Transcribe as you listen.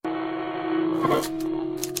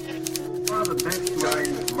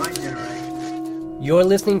You're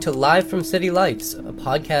listening to Live from City Lights, a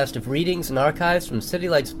podcast of readings and archives from City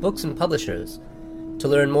Lights books and publishers. To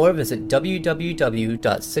learn more, visit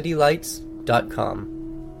www.citylights.com.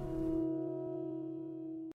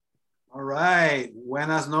 All right.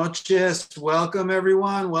 Buenas noches. Welcome,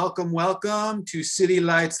 everyone. Welcome to City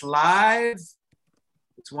Lights Live.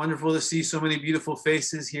 It's wonderful to see so many beautiful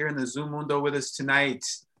faces here in the Zoom window with us tonight.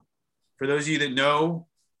 For those of you that know,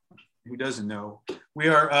 who doesn't know, we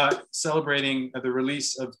are celebrating the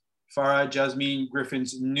release of Farah Jasmine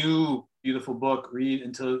Griffin's new beautiful book, Read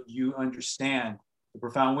Until You Understand, The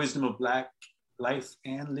Profound Wisdom of Black Life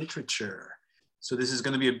and Literature. So this is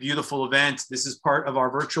going to be a beautiful event. This is part of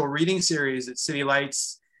our virtual reading series that City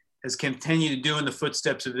Lights has continued to do in the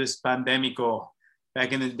footsteps of this pandemico.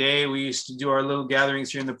 Back in the day, we used to do our little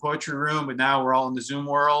gatherings here in the poetry room, but now we're all in the Zoom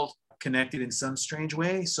world, connected in some strange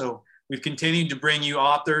way. So we've continued to bring you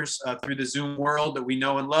authors through the Zoom world that we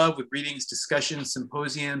know and love with readings, discussions,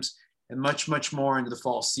 symposiums, and much, much more into the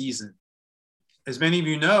fall season. As many of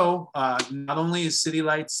you know, not only is City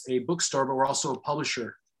Lights a bookstore, but we're also a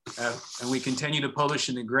publisher. And we continue to publish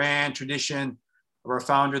in the grand tradition of our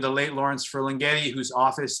founder, the late Lawrence Ferlinghetti, whose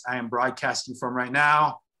office I am broadcasting from right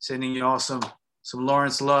now, sending you all some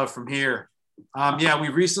Lawrence love from here. We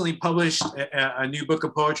recently published a new book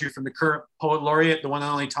of poetry from the current poet laureate, the one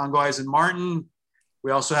and only Tongo Eisen Martin.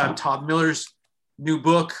 We also have Todd Miller's new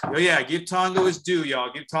book. Oh yeah, give Tongo his due,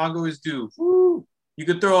 y'all. Give Tongo his due. Woo. You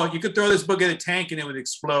could throw this book in a tank and it would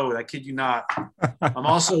explode. I kid you not.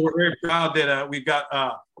 We're very proud that we've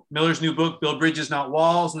got Miller's new book, Build Bridges, Not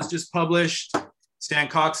Walls, was just published. Stan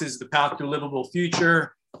Cox's The Path to a Livable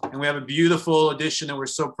Future. And we have a beautiful edition that we're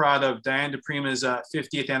so proud of, Diane DePrima's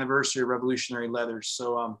 50th anniversary of Revolutionary Leathers.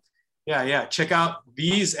 So check out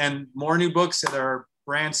these and more new books at our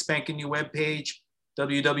brand spanking new webpage,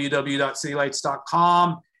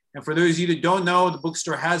 www.citylights.com. And for those of you that don't know, the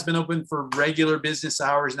bookstore has been open for regular business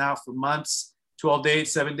hours now for months, 12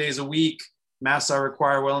 days, 7 days a week. Masks are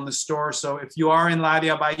required well in the store. So if you are in La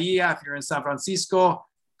Bahia, if you're in San Francisco,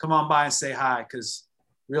 come on by and say hi, because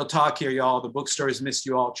real talk here, y'all, the bookstore has missed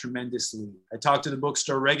you all tremendously. I talk to the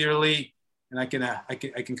bookstore regularly, and I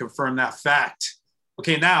can confirm that fact.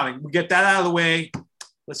 Okay, now we get that out of the way.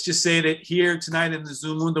 Let's just say that here tonight in the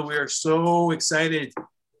Zoom window, we are so excited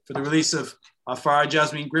for the release of Farah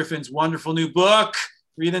Jasmine Griffin's wonderful new book,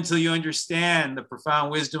 Read Until You Understand, The Profound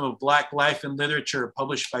Wisdom of Black Life and Literature,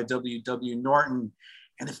 published by W.W. Norton.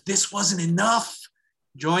 And if this wasn't enough,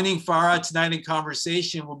 joining Farah tonight in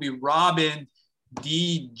conversation will be Robin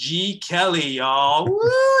D.G. Kelly, y'all. Woo,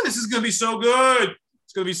 this is going to be so good.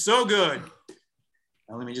 It's going to be so good.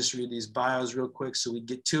 Now, let me just read these bios real quick so we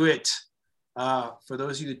get to it. For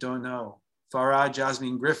those of you that don't know, Farah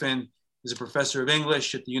Jasmine Griffin is a professor of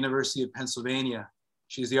English at the University of Pennsylvania.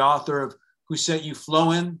 She's the author of Who Set You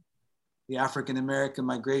Flowin', The African-American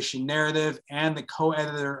Migration Narrative, and the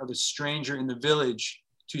co-editor of A Stranger in the Village,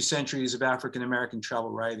 2 Centuries of African-American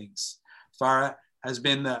Travel Writings. Farah has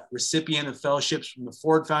been the recipient of fellowships from the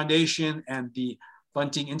Ford Foundation and the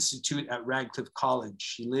Bunting Institute at Radcliffe College.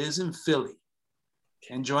 She lives in Philly.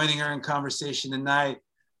 And joining her in conversation tonight,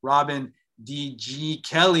 Robin D.G.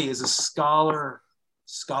 Kelly is a scholar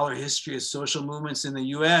history of social movements in the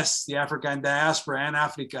US, the African diaspora and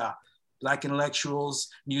Africa, Black intellectuals,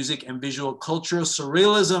 music and visual culture,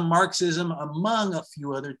 surrealism, Marxism, among a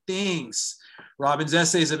few other things. Robin's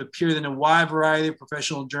essays have appeared in a wide variety of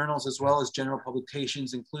professional journals as well as general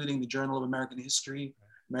publications, including the Journal of American History,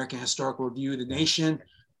 American Historical Review, The Nation,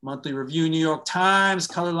 Monthly Review, New York Times,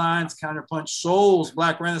 Color Lines, Counterpunch, Souls,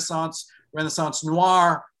 Black Renaissance, Renaissance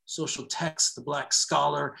Noir, Social Text, The Black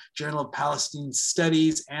Scholar, Journal of Palestine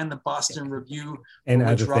Studies, and the Boston Review, and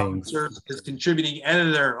other Robin things. Serves as contributing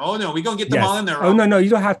editor. Oh no, we're gonna get them all in there. Robin. Oh no, you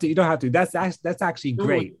don't have to. You don't have to. That's actually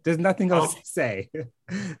great. There's nothing else to say.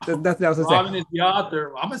 There's nothing else to say. Robin is the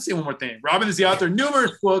author. I'm gonna say one more thing. Robin is the author of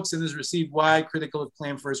numerous books and has received wide critical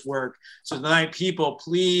acclaim for his work. So tonight, people,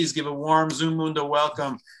 please give a warm Zoom Mundo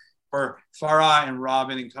welcome for Farah and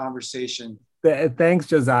Robin in conversation. Thanks,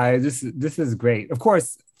 Josiah. This is great. Of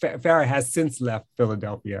course, Farah has since left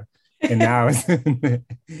Philadelphia and now is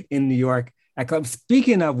in New York at Club.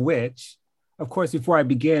 Speaking of which, of course, before I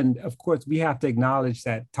begin, of course, we have to acknowledge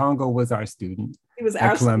that Tongo was our student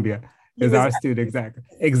at Columbia. He was our student,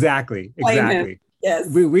 exactly. Yes.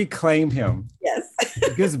 We claim him. Yes.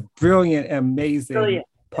 Just brilliant, amazing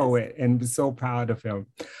poet, and we're so proud of him.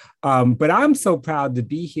 But I'm so proud to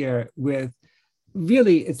be here with,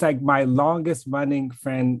 really, it's like my longest running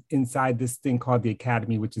friend inside this thing called the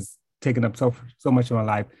Academy, which has taken up so much of my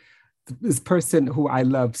life. this person who I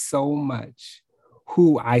love so much,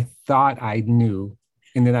 who I thought I knew,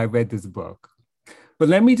 and then I read this book. But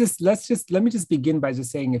let me just begin by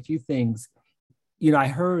just saying a few things.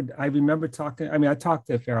 I remember talking, I talked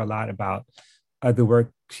to Farah a lot about the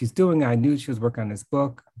work she's doing. I knew she was working on this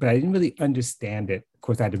book, but I didn't really understand it. Of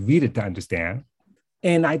course, I had to read it to understand.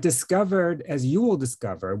 And I discovered, as you will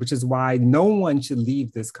discover, which is why no one should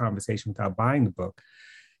leave this conversation without buying the book,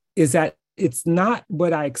 is that it's not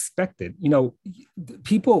what I expected.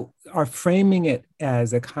 People are framing it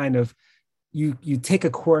as a kind of, you take a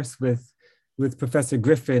course with Professor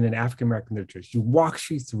Griffin in African American literature. You walk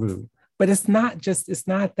you through, but it's not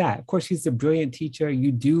that. Of course, she's a brilliant teacher.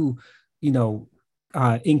 You do,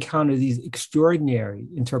 encounter these extraordinary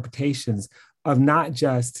interpretations of not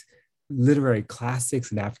just literary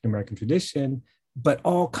classics in African American tradition, but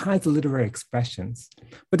all kinds of literary expressions.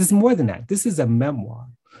 But it's more than that. This is a memoir.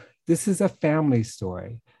 This is a family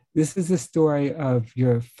story. This is a story of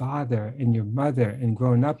your father and your mother and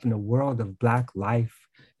growing up in a world of Black life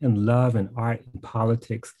and love and art and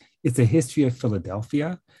politics. It's a history of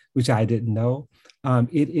Philadelphia, which I didn't know.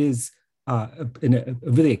 It is a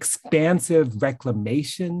really expansive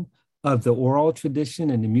reclamation of the oral tradition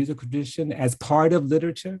and the music tradition as part of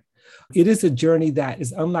literature. It is a journey that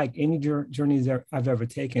is unlike any journeys I've ever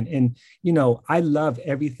taken. And, I love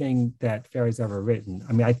everything that Farah's ever written.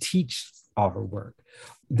 I teach all her work.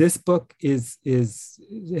 This book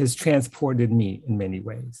has transported me in many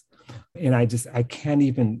ways. And I can't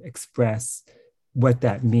even express what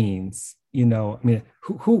that means.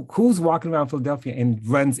 Who's walking around Philadelphia and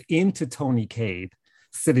runs into Tony Cade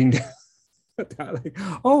sitting down? Like,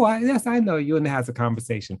 yes, I know you, and has a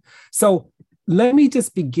conversation. So let me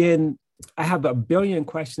just begin. I have a billion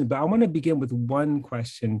questions, but I want to begin with one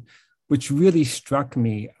question, which really struck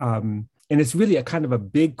me. And it's really a kind of a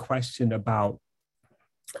big question about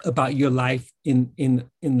your life in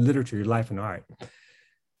literature, your life in art.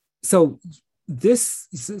 So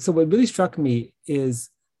what really struck me is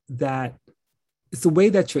that it's the way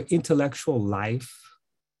that your intellectual life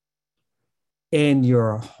and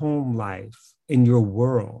your home life and your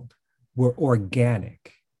world were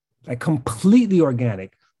organic, like completely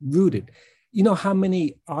organic, rooted. You know how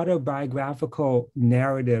many autobiographical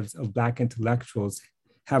narratives of Black intellectuals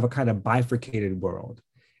have a kind of bifurcated world?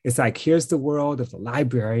 It's like, here's the world of the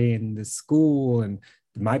library and the school and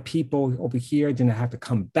my people over here, then I have to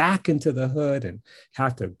come back into the hood and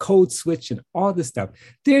have to code switch and all this stuff.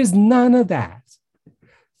 There's none of that.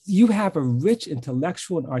 You have a rich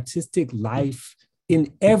intellectual and artistic life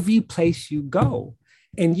in every place you go.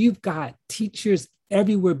 And you've got teachers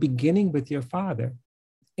everywhere, beginning with your father.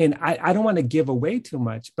 And I don't want to give away too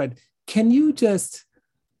much, but can you just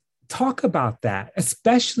talk about that,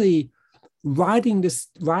 especially writing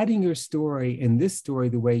your story and this story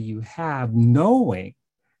the way you have, knowing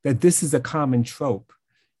that this is a common trope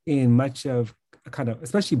in much of kind of,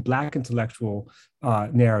 especially Black intellectual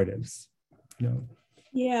narratives,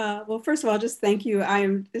 Yeah, well, first of all, just thank you.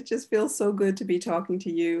 It just feels so good to be talking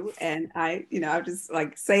to you. And I just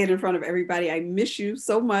like say it in front of everybody. I miss you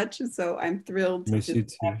so much. And so I'm thrilled to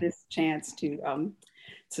just have this chance to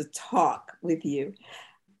talk with you.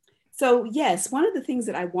 So yes, one of the things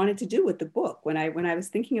that I wanted to do with the book when I was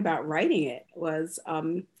thinking about writing it was,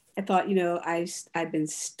 I thought, I'd been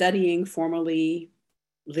studying formally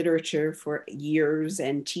literature for years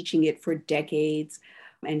and teaching it for decades,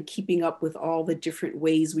 and keeping up with all the different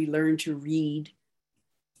ways we learn to read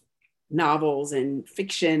novels and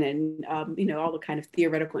fiction and, all the kind of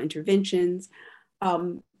theoretical interventions.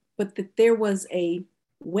 But that there was a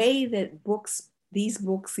way that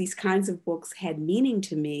these kinds of books had meaning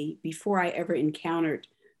to me before I ever encountered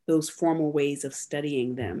those formal ways of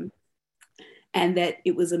studying them. And that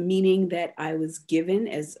it was a meaning that I was given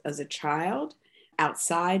as a child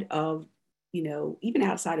outside of, even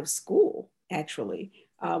outside of school, actually.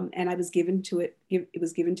 And I was given to it. It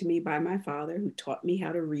was given to me by my father, who taught me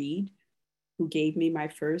how to read, who gave me my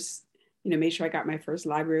first, made sure I got my first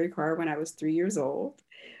library card when I was 3 years old,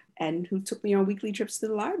 and who took me on weekly trips to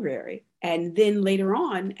the library. And then later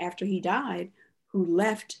on, after he died, who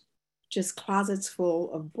left just closets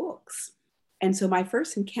full of books. And so my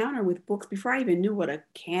first encounter with books, before I even knew what a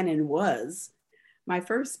canon was, my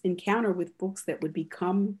first encounter with books that would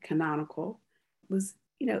become canonical was,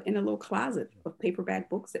 in a little closet of paperback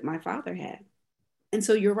books that my father had. And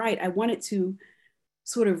so you're right, I wanted to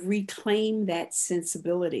sort of reclaim that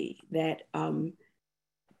sensibility that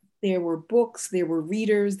there were books, there were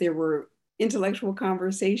readers, there were intellectual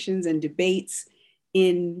conversations and debates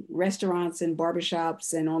in restaurants and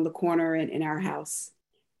barbershops and on the corner and in our house.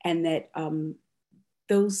 And that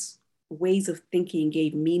those ways of thinking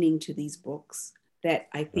gave meaning to these books that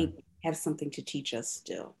I think have something to teach us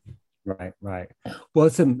still. Right, right. Well,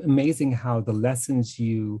 it's amazing how the lessons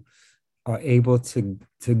you are able to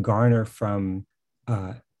garner from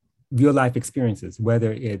real life experiences,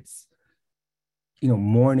 whether it's,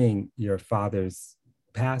 mourning your father's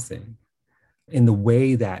passing, in the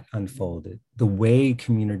way that unfolded, the way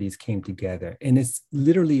communities came together. And it's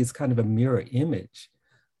kind of a mirror image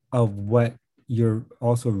of what you're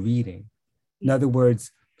also reading. In other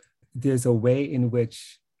words, there's a way in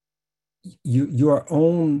which your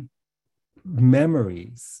own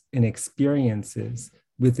memories and experiences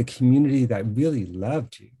with the community that really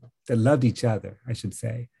loved you, that loved each other, I should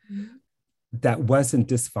say, that wasn't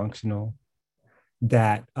dysfunctional,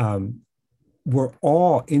 that were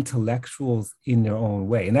all intellectuals in their own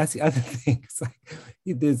way. And that's the other thing. It's like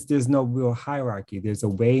there's no real hierarchy. There's a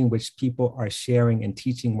way in which people are sharing and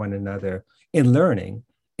teaching one another and learning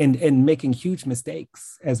and making huge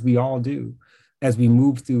mistakes, as we all do, as we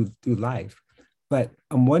move through life. But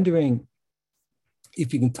I'm wondering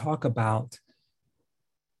if you can talk about,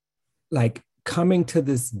 like, coming to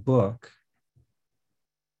this book,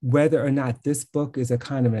 whether or not this book is a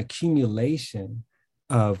kind of an accumulation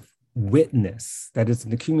of witness, that is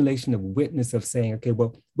an accumulation of witness of saying, okay,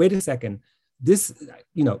 well, wait a second, this,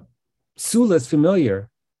 Sula is familiar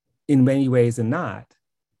in many ways and not,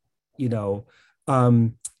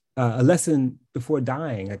 a lesson before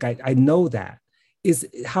dying. Like, I know that. Is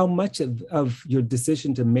how much of your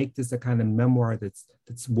decision to make this a kind of memoir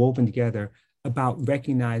that's woven together about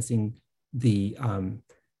recognizing the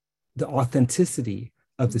authenticity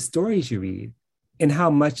of the stories you read, and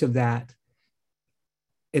how much of that,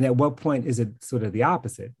 and at what point is it sort of the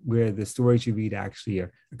opposite, where the stories you read actually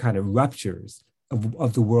are kind of ruptures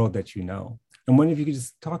of the world that you know? I'm wondering if you could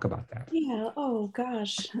just talk about that. Yeah, oh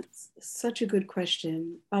gosh, that's such a good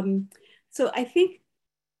question. So I think,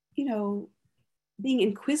 being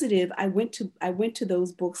inquisitive, I went to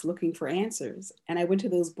those books looking for answers, and I went to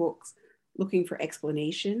those books looking for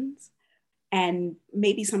explanations, and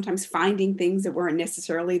maybe sometimes finding things that weren't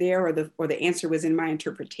necessarily there, or the answer was in my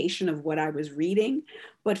interpretation of what I was reading,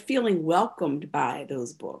 but feeling welcomed by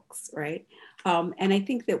those books, right? And I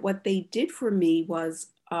think that what they did for me was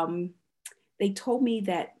they told me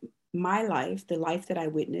that my life, the life that I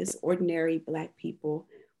witnessed, ordinary Black people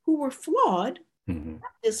who were flawed, not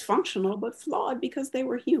dysfunctional, but flawed because they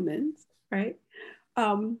were humans, right?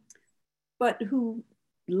 But who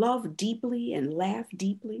loved deeply and laughed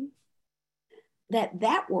deeply,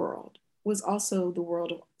 that world was also the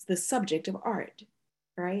world of the subject of art,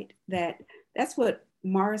 right? That's what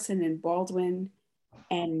Morrison and Baldwin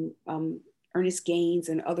and Ernest Gaines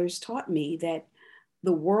and others taught me, that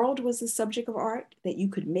the world was the subject of art, that you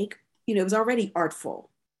could make, it was already artful,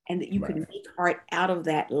 and that you could make art out of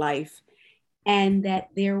that life. And that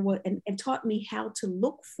there was, and taught me how to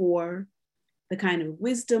look for the kind of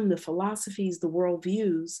wisdom, the philosophies, the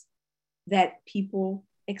worldviews that people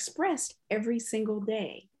expressed every single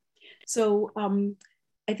day. So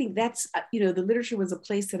I think that's, the literature was a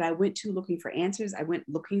place that I went to looking for answers. I went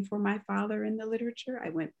looking for my father in the literature. I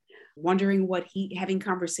went wondering having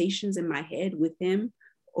conversations in my head with him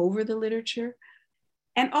over the literature.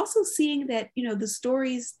 And also seeing that, the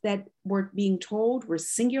stories that were being told were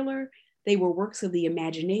singular. They were works of the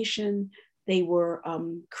imagination. They were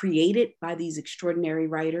created by these extraordinary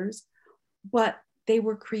writers, but they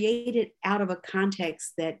were created out of a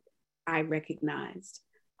context that I recognized,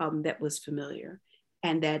 that was familiar,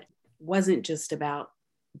 and that wasn't just about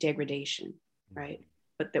degradation, right?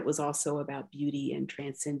 But that was also about beauty and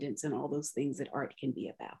transcendence and all those things that art can be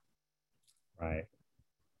about. Right.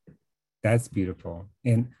 That's beautiful.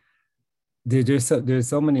 And there's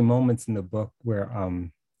so many moments in the book where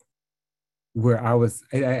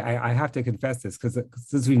I have to confess this, because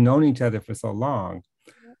since we've known each other for so long,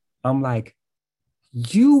 I'm like,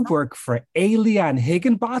 you work for Alien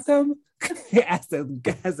Higginbotham as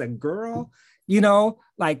a girl,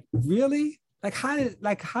 like, really? Like, how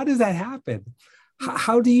does that happen?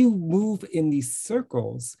 How do you move in these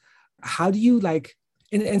circles? How do you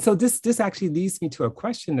and so this actually leads me to a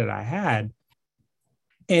question that I had.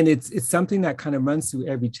 And it's something that kind of runs through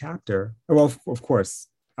every chapter. Well, of course,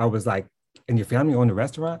 I was like, and your family owned a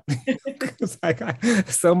restaurant? It's like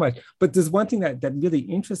so much. But there's one thing that really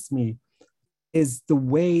interests me is the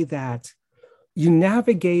way that you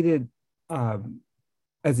navigated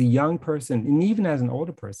as a young person, and even as an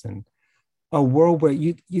older person, a world where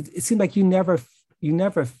it seemed like you never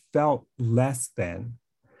felt less than.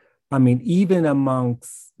 I mean, even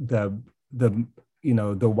amongst the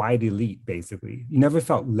white elite, basically, you never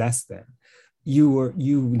felt less than. you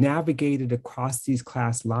navigated across these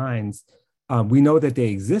class lines. We know that they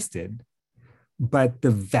existed, but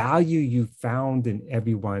the value you found in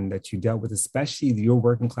everyone that you dealt with, especially your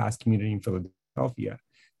working class community in Philadelphia,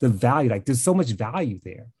 the value, like there's so much value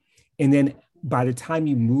there. And then by the time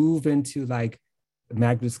you move into like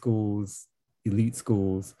magnet schools, elite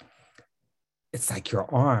schools, it's like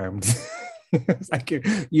you're armed. It's like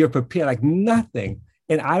you're prepared, like nothing.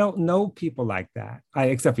 And I don't know people like that,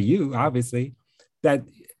 except for you, obviously. That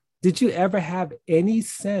did you ever have any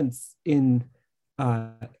sense in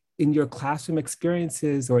your classroom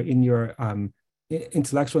experiences or in your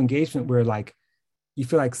intellectual engagement where like you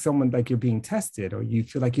feel like someone like you're being tested or you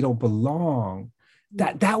feel like you don't belong?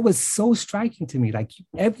 That was so striking to me. Like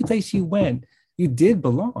every place you went, you did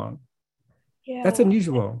belong. Yeah, that's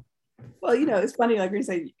unusual. Well, it's funny, like you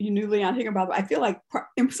say, you knew Leon Higginbotham. I feel like,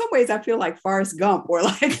 in some ways, I feel like Forrest Gump or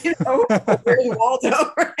like,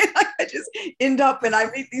 Waldo, right? Like I just end up and I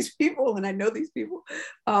meet these people and I know these people.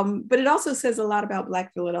 But it also says a lot about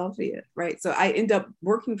Black Philadelphia, right? So I end up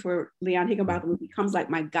working for Leon Higginbotham, who becomes like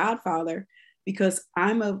my godfather because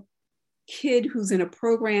I'm a kid who's in a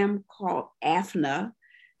program called AFNA,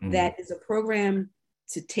 that is a program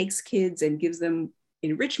to takes kids and gives them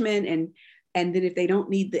enrichment and then if they don't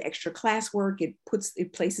need the extra classwork, it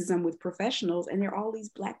places them with professionals. And there are all these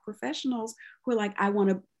Black professionals who are like, I want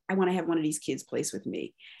to have one of these kids place with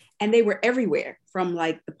me. And they were everywhere, from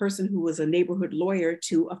like the person who was a neighborhood lawyer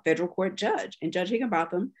to a federal court judge. And Judge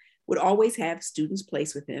Higginbotham would always have students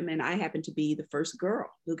place with him. And I happened to be the first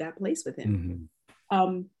girl who got placed with him.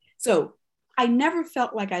 So I never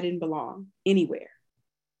felt like I didn't belong anywhere.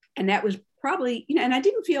 And that was probably, and I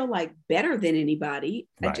didn't feel like better than anybody.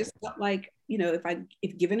 Right. I just felt like,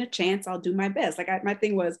 if given a chance, I'll do my best. Like my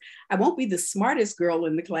thing was, I won't be the smartest girl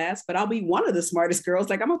in the class, but I'll be one of the smartest girls.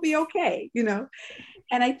 Like I'm gonna be okay, And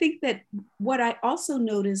I think that what I also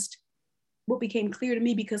noticed, what became clear to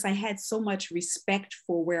me, because I had so much respect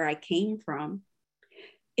for where I came from,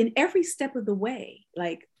 in every step of the way,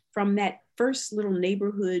 like from that first little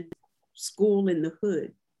neighborhood school in the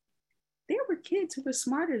hood, there were kids who were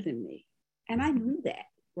smarter than me. And I knew that,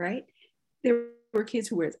 right? There were kids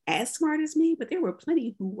who were as smart as me, but there were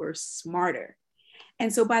plenty who were smarter.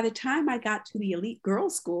 And so by the time I got to the elite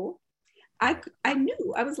girls' school, I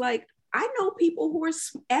knew, I was like, I know people who are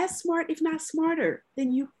as smart, if not smarter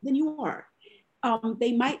than you are.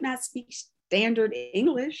 They might not speak standard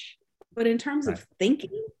English, but in terms of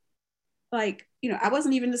thinking, like, I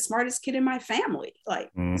wasn't even the smartest kid in my family. Like,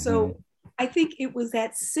 so I think it was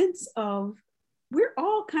that sense of, we're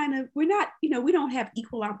all we're not, we don't have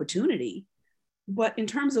equal opportunity, but in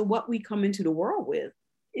terms of what we come into the world with,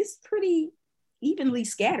 it's pretty evenly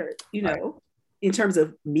scattered, in terms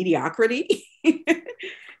of mediocrity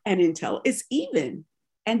and intel, it's even.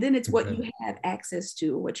 And then it's what you have access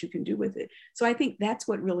to, what you can do with it. So I think that's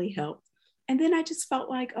what really helped. And then I just felt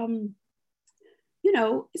like,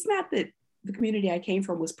 it's not that the community I came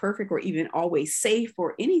from was perfect or even always safe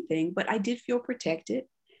or anything, but I did feel protected.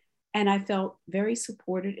 And I felt very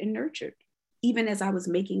supported and nurtured, even as I was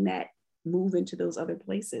making that move into those other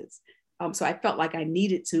places. So I felt like I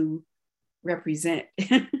needed to represent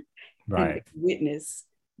and witness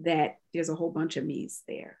that there's a whole bunch of me's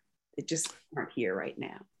there that just aren't here right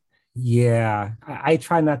now. Yeah, I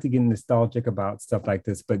try not to get nostalgic about stuff like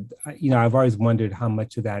this, but I've always wondered how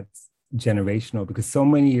much of that's generational, because so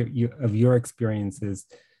many of your experiences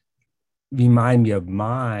remind me of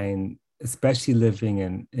mine, especially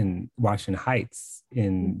living in Washington Heights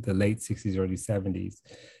in the late 60s, early 70s,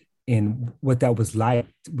 and what that was like,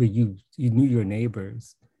 where you knew your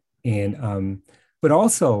neighbors, and but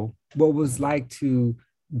also what it was like to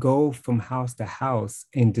go from house to house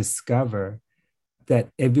and discover that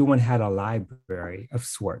everyone had a library of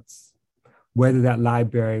sorts, whether that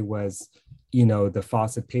library was, the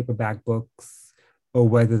Fawcett paperback books, or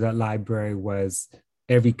whether that library was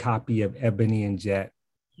every copy of Ebony and Jet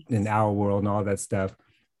and Our World and all that stuff.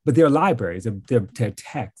 But they're libraries, they're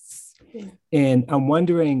texts. Yeah. And I'm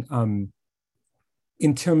wondering,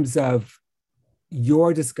 in terms of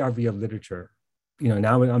your discovery of literature,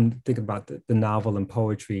 now I'm thinking about the novel and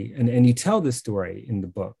poetry, and you tell this story in the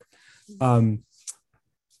book.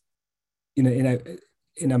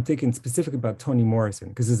 And I'm thinking specifically about Toni Morrison,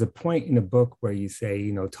 because there's a point in the book where you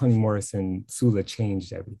say, Toni Morrison, Sula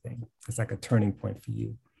changed everything. It's like a turning point for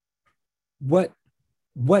you.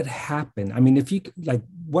 What happened? I mean, if you like,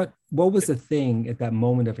 what was the thing at that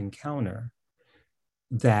moment of encounter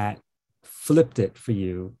that flipped it for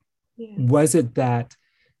you? Yeah. Was it that,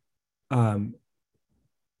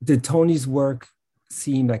 did Toni's work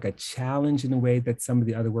seem like a challenge in a way that some of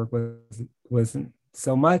the other work wasn't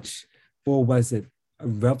so much? or was it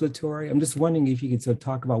revelatory? I'm just wondering if you could sort of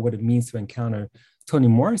talk about what it means to encounter Toni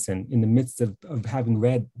Morrison in the midst of having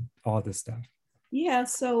read all this stuff. Yeah,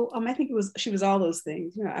 so I think she was all those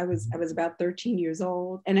things. You know, I was about 13 years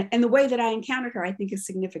old, and the way that I encountered her, I think, is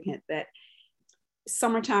significant. That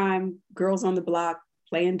summertime, girls on the block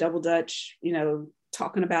playing double dutch, you know,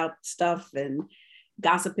 talking about stuff and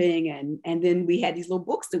gossiping, and then we had these little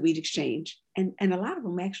books that we'd exchange, and a lot of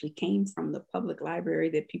them actually came from the public library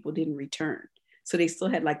that people didn't return, so they still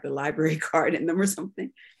had like the library card in them or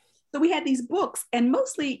something. So we had these books, and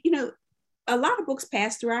mostly, you know, a lot of books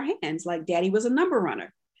passed through our hands, like Daddy Was a Number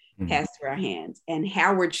Runner passed through our hands, and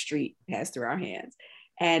Howard Street passed through our hands,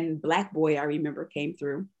 and Black Boy, I remember, came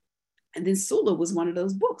through. And then Sula was one of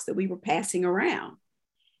those books that we were passing around.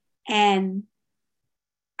 And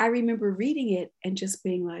I remember reading it and just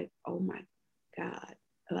being like, oh my God.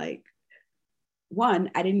 Like, one,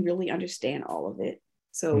 I didn't really understand all of it.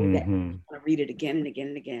 So that I want to read it again and again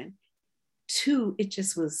and again. Two, it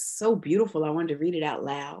just was so beautiful. I wanted to read it out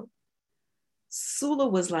loud. Sula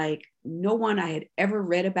was like no one I had ever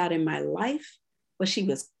read about in my life, but she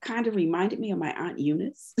was kind of reminded me of my Aunt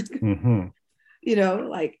Eunice. You know,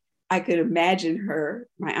 like I could imagine her,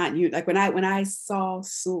 my Aunt Eunice. Like when I saw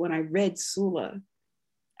Sula, when I read Sula,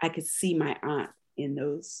 I could see my aunt in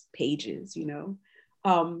those pages, you know.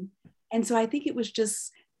 And so I think it was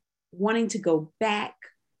just wanting to go back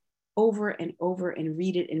over and over and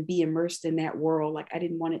read it and be immersed in that world. Like I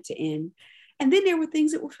didn't want it to end. And then there were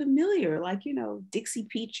things that were familiar, like, you know, Dixie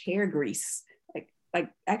Peach hair grease, like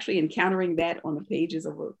actually encountering that on the pages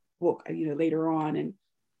of a book, you know, later on. And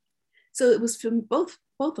so it was both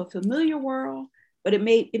a familiar world, but it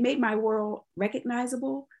made my world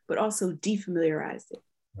recognizable, but also defamiliarized it.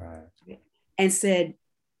 Right. And said,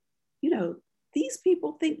 you know, these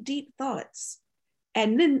people think deep thoughts.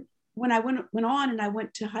 And then when I went on and I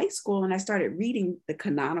went to high school and I started reading the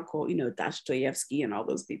canonical, you know, Dostoevsky and all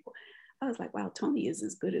those people, I was like, wow, Toni is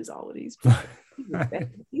as good as all of these people.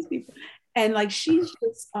 These people. And like, she's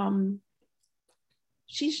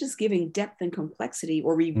just giving depth and complexity,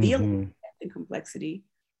 or revealing depth and complexity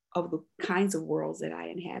of the kinds of worlds that I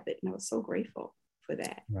inhabit. And I was so grateful for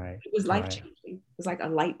that. Right. It was life-changing. It was like a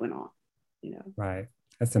light went on, you know. Right.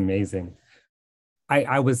 That's amazing.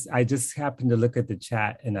 I just happened to look at the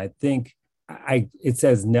chat, and I think it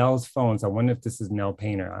says Nell's phones. I wonder if this is Nell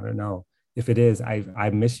Painter. I don't know. If it is,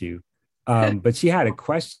 I miss you. But she had a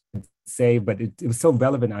question to say, but it was so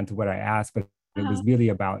relevant onto what I asked, but it was really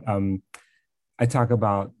about, I talk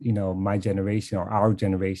about, you know, my generation or our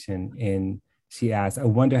generation. And she asked, I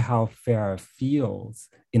wonder how Farah feels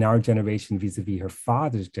in our generation vis-a-vis her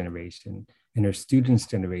father's generation and her students'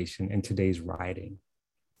 generation and today's writing.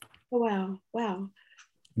 Oh, wow.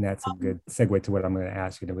 And that's a good segue to what I'm going to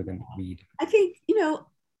ask you that we're going to read. I think, you know,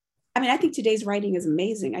 I think today's writing is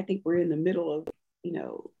amazing. I think we're in the middle of, you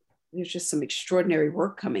know, there's just some extraordinary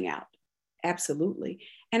work coming out. Absolutely.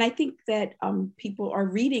 And I think that people are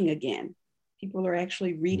reading again. People are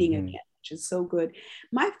actually reading again, which is so good.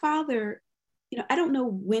 My father, you know, I don't know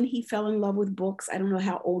when he fell in love with books. I don't know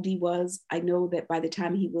how old he was. I know that by the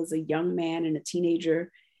time he was a young man and a teenager,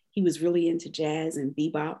 he was really into jazz and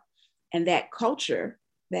bebop. And that culture,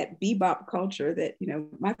 that bebop culture that, you know,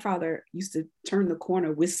 my father used to turn the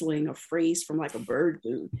corner whistling a phrase from like a bird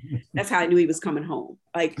tune. That's how I knew he was coming home.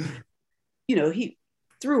 Like, you know, he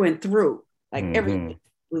through and through, like everything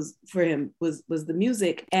was for him was the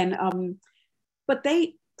music. And but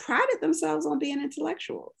they prided themselves on being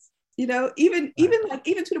intellectuals, you know, even to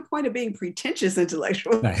the point of being pretentious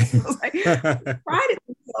intellectuals. Like, prided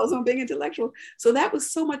themselves on being intellectual. So that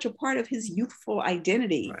was so much a part of his youthful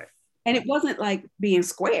identity. Right. And it wasn't like being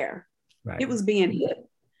square. Right. It was being hip,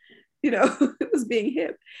 you know, it was being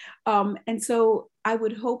hip. And so I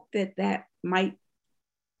would hope that might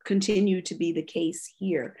continue to be the case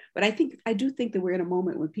here. But I do think that we're in a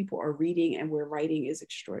moment when people are reading and where writing is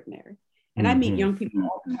extraordinary. And I meet young people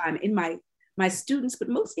all the time in my students, but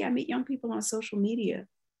mostly I meet young people on social media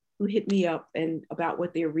who hit me up and about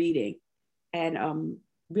what they're reading, and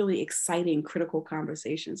really exciting critical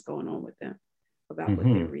conversations going on with them about what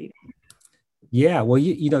they're reading. Yeah, well,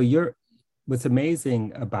 you know, what's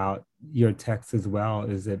amazing about your text as well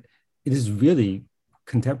is that it is really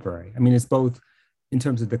contemporary. I mean, it's both in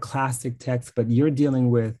terms of the classic text, but you're dealing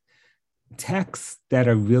with texts that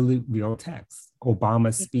are really real texts.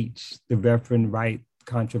 Obama's speech, the Reverend Wright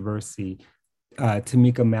controversy,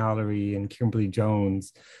 Tamika Mallory and Kimberly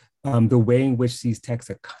Jones, the way in which these texts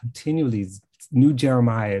are continually new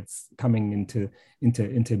Jeremiahs coming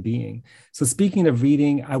into being. So speaking of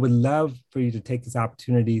reading, I would love for you to take this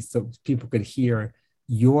opportunity so people could hear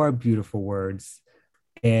your beautiful words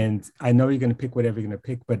And I know you're going to pick whatever you're going to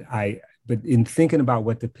pick, but in thinking about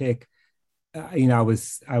what to pick, I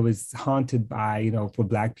was haunted by, for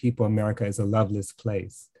Black people, America is a loveless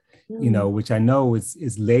place, which I know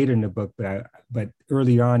is later in the book, but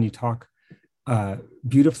early on you talk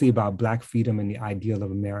beautifully about Black freedom and the ideal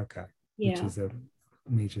of America, which is a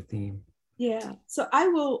major theme. Yeah. So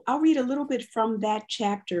I'll read a little bit from that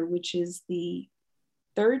chapter, which is the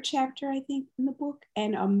third chapter, I think, in the book.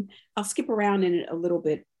 And I'll skip around in it a little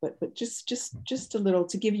bit, but just a little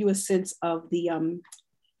to give you a sense of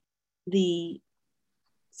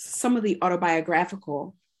some of the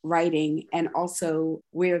autobiographical writing and also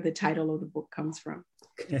where the title of the book comes from.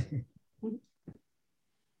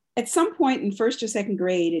 At some point in first or second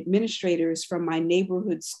grade, administrators from my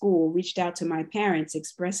neighborhood school reached out to my parents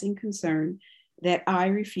expressing concern that I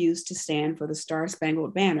refused to stand for the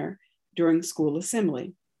Star-Spangled Banner during school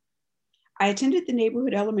assembly. I attended the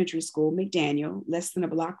neighborhood elementary school, McDaniel, less than a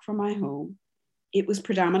block from my home. It was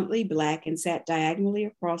predominantly Black and sat diagonally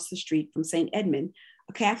across the street from St. Edmund,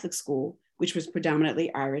 a Catholic school, which was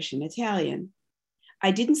predominantly Irish and Italian.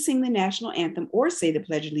 I didn't sing the national anthem or say the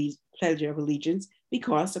Pledge of Allegiance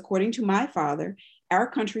because, according to my father, our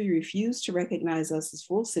country refused to recognize us as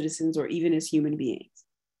full citizens or even as human beings.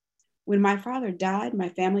 When my father died, my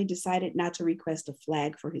family decided not to request a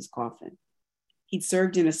flag for his coffin. He'd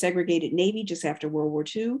served in a segregated Navy just after World War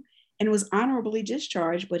II and was honorably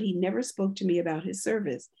discharged, but he never spoke to me about his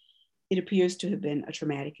service. It appears to have been a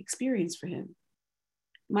traumatic experience for him.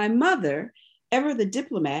 My mother, ever the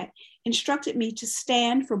diplomat, instructed me to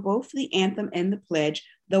stand for both the anthem and the pledge,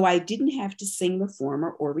 though I didn't have to sing the former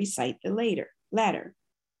or recite the latter.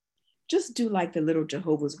 Just do like the little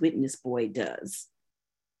Jehovah's Witness boy does.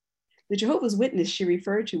 The Jehovah's Witness she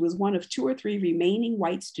referred to was one of 2 or 3 remaining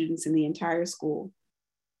white students in the entire school.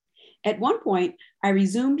 At one point, I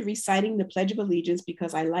resumed reciting the Pledge of Allegiance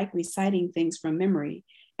because I like reciting things from memory,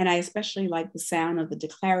 and I especially like the sound of the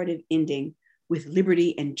declarative ending, with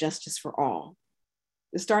liberty and justice for all.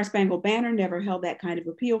 The Star-Spangled Banner never held that kind of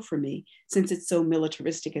appeal for me, since it's so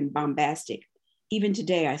militaristic and bombastic. Even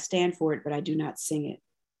today, I stand for it, but I do not sing it.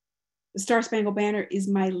 The Star-Spangled Banner is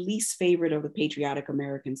my least favorite of the patriotic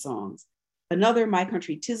American songs. Another, My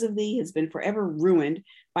Country 'Tis of Thee, has been forever ruined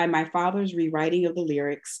by my father's rewriting of the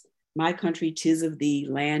lyrics, My country 'tis of thee,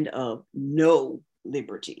 land of no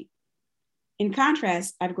liberty. In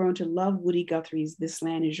contrast, I've grown to love Woody Guthrie's This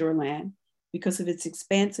Land Is Your Land because of its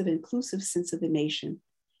expansive, inclusive sense of the nation.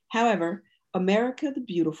 However, America the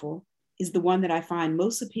Beautiful is the one that I find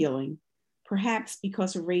most appealing, perhaps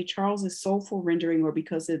because of Ray Charles's soulful rendering or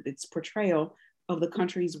because of its portrayal of the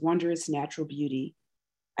country's wondrous natural beauty.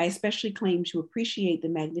 I especially claim to appreciate the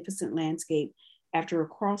magnificent landscape after a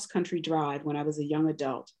cross-country drive when I was a young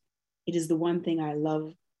adult. It is the one thing I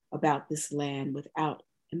love about this land without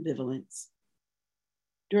ambivalence.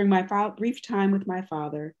 During my brief time with my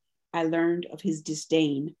father, I learned of his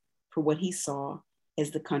disdain for what he saw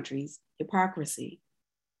as the country's hypocrisy.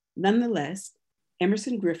 Nonetheless,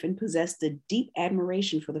 Emerson Griffin possessed a deep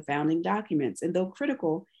admiration for the founding documents, and though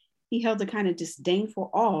critical, he held a kind of disdainful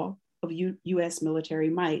awe of US military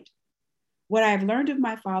might. What I've learned of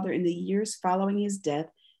my father in the years following his death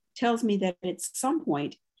tells me that at some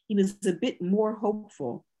point, he was a bit more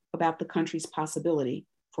hopeful about the country's possibility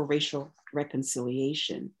for racial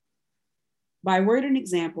reconciliation. By word and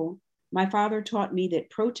example, my father taught me that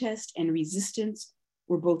protest and resistance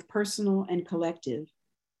were both personal and collective.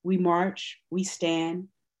 We march, we stand,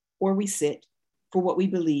 or we sit for what we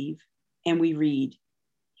believe, and we read.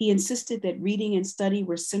 He insisted that reading and study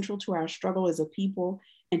were central to our struggle as a people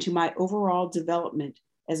and to my overall development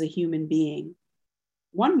as a human being.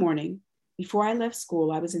 One morning, before I left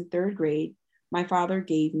school, I was in 3rd grade, my father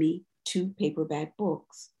gave me 2 paperback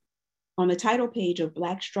books. On the title page of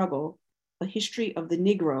Black Struggle, A History of the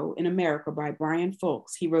Negro in America by Brian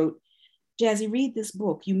Fulks, he wrote, "Jazzy, read this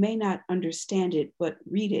book. You may not understand it, but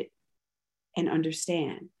read it and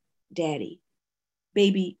understand. Daddy,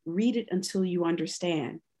 baby, read it until you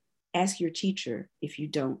understand. Ask your teacher if you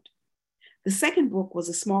don't." The second book was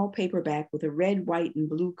a small paperback with a red, white, and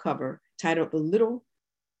blue cover titled The Little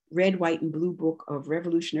Red, White, and Blue Book of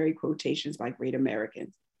Revolutionary Quotations by Great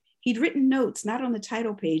Americans. He'd written notes not on the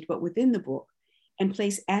title page, but within the book, and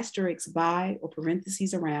placed asterisks by or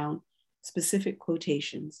parentheses around specific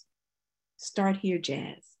quotations. Start here,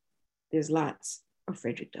 Jazz. There's lots of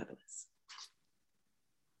Frederick Douglass.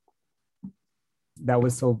 That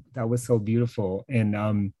was so beautiful.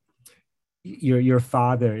 And your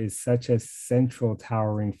father is such a central,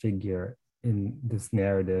 towering figure in this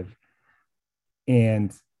narrative.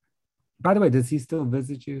 And by the way, does he still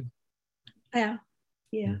visit you? Yeah.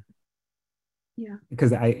 Yeah.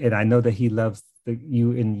 Because I know that he loves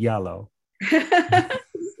you in yellow.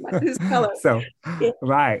 His color. So, Yeah.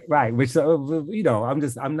 right. Which,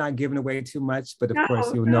 I'm not giving away too much, but of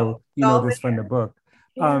course you know this from the book.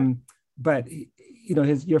 Yeah. But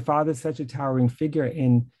your father's such a towering figure,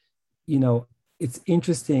 and it's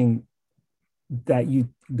interesting that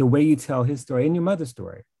the way you tell his story and your mother's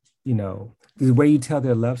story, the way you tell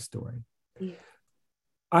their love story. Yeah.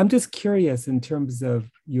 I'm just curious in terms of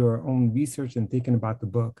your own research and thinking about the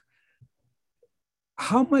book.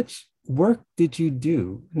 How much work did you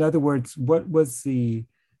do? In other words, what was the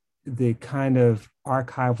kind of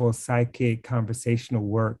archival, psychic, conversational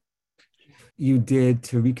work you did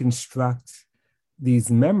to reconstruct these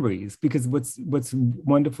memories? Because what's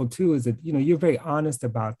wonderful too is that you're very honest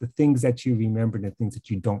about the things that you remember and the things that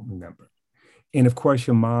you don't remember. And of course,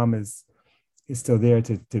 your mom is still there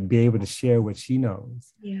to be able to share what she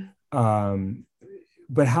knows. Yeah.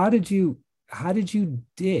 But how did you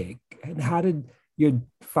dig, and how did your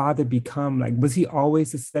father become, like, was he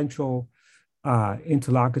always a central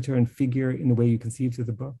interlocutor and figure in the way you conceived of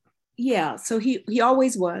the book? Yeah, so he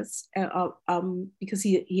always was, because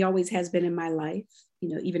he always has been in my life,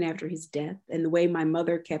 even after his death. And the way my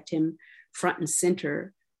mother kept him front and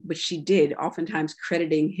center, which she did, oftentimes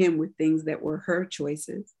crediting him with things that were her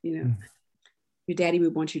choices. Your daddy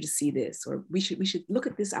would want you to see this, or we should look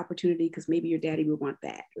at this opportunity because maybe your daddy would want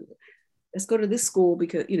that. Let's go to this school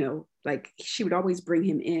because, like, she would always bring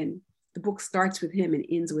him in. The book starts with him and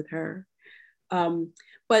ends with her.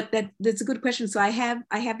 But that's a good question. So I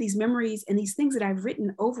have these memories and these things that I've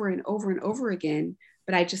written over and over and over again,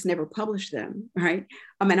 but I just never published them, right?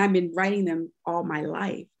 And I've been writing them all my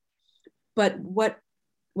life. But what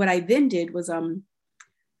I then did was, I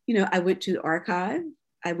went to the archive.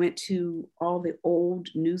 I went to all the old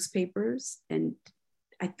newspapers, and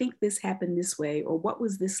I think this happened this way, or what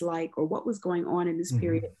was this like, or what was going on in this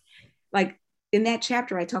period. Like in that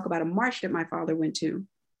chapter, I talk about a march that my father went to.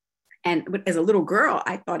 And as a little girl,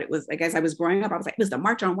 I thought it was, like, as I was growing up, I was like, it was the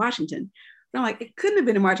March on Washington. But I'm like, it couldn't have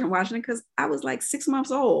been a March on Washington because I was like 6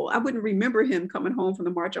 months old. I wouldn't remember him coming home from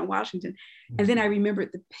the March on Washington. And then I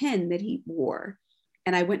remembered the pen that he wore.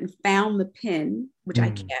 And I went and found the pen, which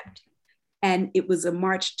I kept. And it was a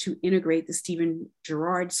march to integrate the Stephen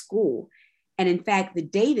Girard School. And in fact, the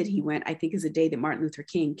day that he went, I think, is the day that Martin Luther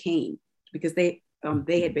King came, because they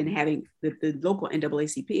had been having, the local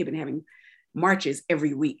NAACP had been having marches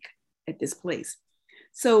every week at this place.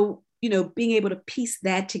 So, being able to piece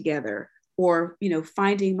that together, or,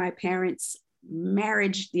 finding my parents'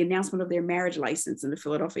 marriage, the announcement of their marriage license in the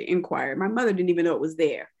Philadelphia Inquirer. My mother didn't even know it was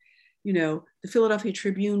there. The Philadelphia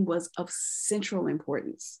Tribune was of central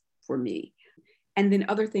importance for me. And then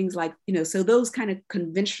other things like, so those kind of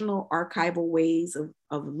conventional archival ways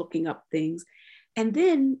of looking up things. And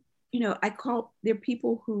then, there are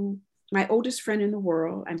people who, my oldest friend in the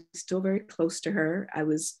world, I'm still very close to her. I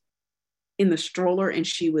was in the stroller and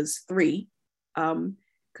she was 3,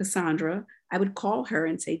 Cassandra. I would call her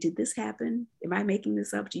and say, did this happen? Am I making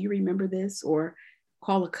this up? Do you remember this? Or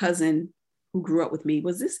call a cousin who grew up with me.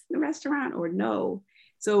 Was this in the restaurant or no?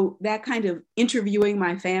 So that kind of interviewing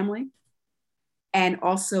my family, and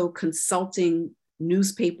also consulting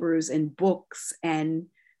newspapers and books and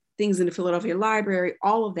things in the Philadelphia Library,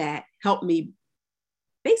 all of that helped me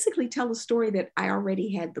basically tell a story that I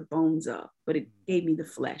already had the bones of, but it gave me the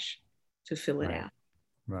flesh to fill it out.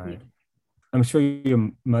 Right. Yeah. I'm sure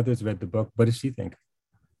your mother's read the book. What does she think?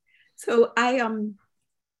 So I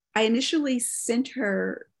initially sent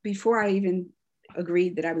her, before I even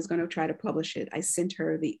agreed that I was going to try to publish it, I sent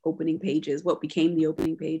her the opening pages, what became the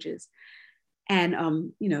opening pages. And,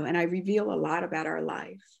 and I reveal a lot about our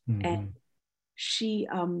life. And she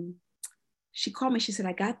called me, she said,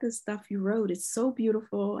 I got this stuff you wrote. It's so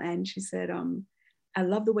beautiful. And she said, I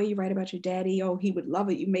love the way you write about your daddy. Oh, he would love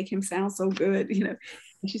it. You make him sound so good, And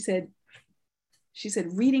she said,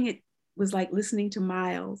 reading it was like listening to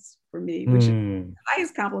Miles for me, which is the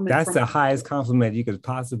highest compliment. That's the highest compliment you could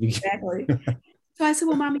possibly get. Exactly. So I said,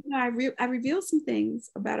 well, Mommy, I revealed some things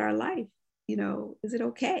about our life. Is it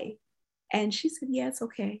okay? And she said, yeah, it's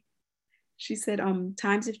okay. She said,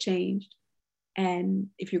 times have changed. And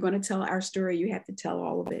if you're going to tell our story, you have to tell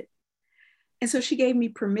all of it. And so she gave me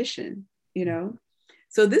permission,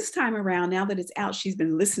 So this time around, now that it's out, she's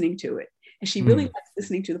been listening to it. And she really likes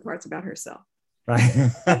listening to the parts about herself.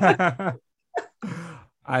 Right.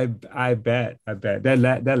 I bet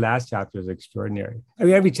that last chapter is extraordinary. I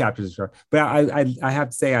mean, every chapter is extraordinary. But I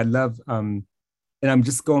have to say, I love, and I'm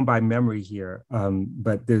just going by memory here,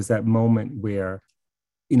 but there's that moment where,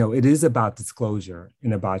 it is about disclosure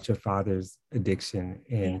and about your father's addiction.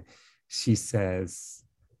 And she says,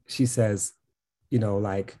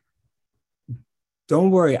 like,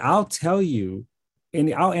 don't worry, I'll tell you,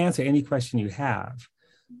 I'll answer any question you have,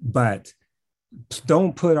 but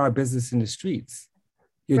don't put our business in the streets.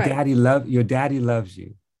 Your Right. daddy loves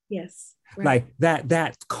you. Yes. Right. Like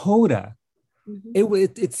that coda,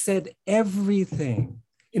 Mhm. it said everything.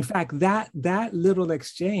 In fact, that little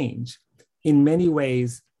exchange in many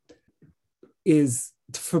ways is,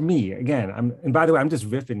 for me, again, and by the way, I'm just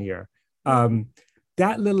riffing here.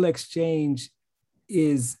 That little exchange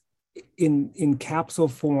is in capsule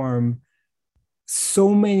form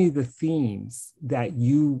so many of the themes that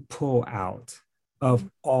you pull out of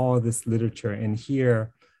all this literature. And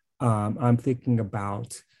here I'm thinking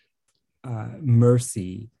about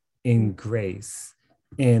mercy, in grace,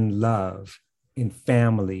 in love, in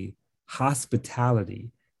family,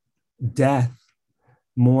 hospitality, death,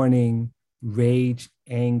 mourning, rage,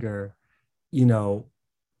 anger,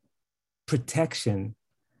 protection.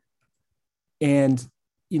 And,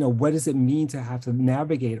 what does it mean to have to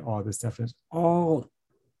navigate all this stuff? It's all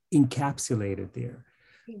encapsulated there.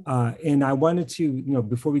 And I wanted to,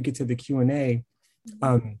 before we get to the Q&A,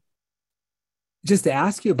 just to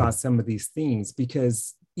ask you about some of these things,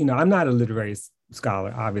 because, I'm not a literary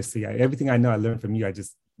scholar, obviously. Everything I know, I learned from you. I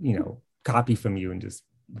just, copy from you and just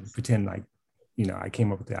pretend like, I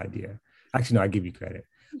came up with the idea. Actually, no, I give you credit.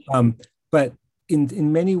 But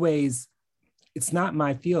in many ways, it's not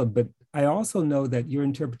my field, but I also know that your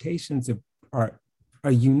interpretations are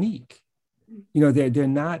unique. They're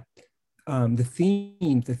not the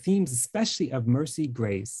themes, especially of mercy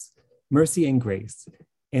and grace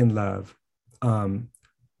and love.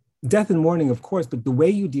 Death and mourning, of course, but the way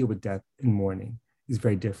you deal with death and mourning is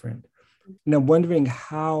very different. And I'm wondering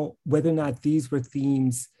whether or not these were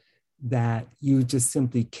themes that you just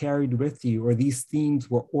simply carried with you, or these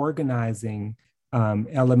themes were organizing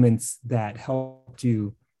elements that helped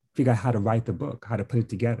you figure out how to write the book, how to put it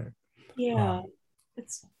together. Yeah.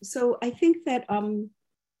 So I think that,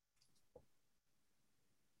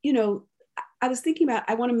 I was thinking about,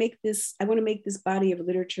 I want to make this body of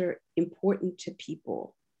literature important to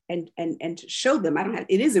people and to show them,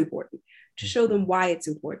 it is important, to show them why it's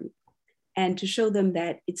important, and to show them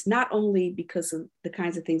that it's not only because of the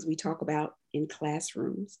kinds of things we talk about in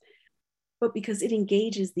classrooms, but because it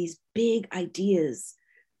engages these big ideas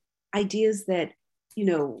that,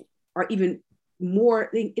 are even more,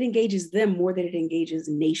 it engages them more than it engages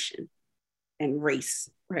nation and race,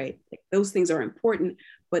 right? Like, those things are important,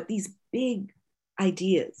 but these big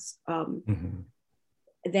ideas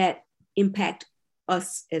that impact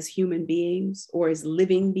us as human beings, or as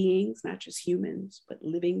living beings, not just humans, but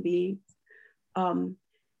living beings.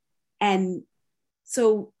 And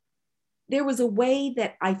so there was a way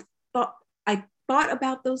that I thought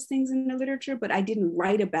about those things in the literature, but I didn't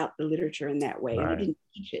write about the literature in that way. Right. And I didn't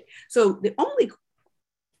teach it. So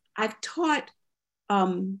I've taught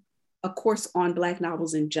a course on Black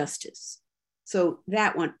novels and justice. So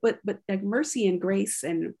that one, but like mercy and grace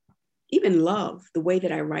and even love, the way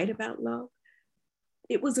that I write about love,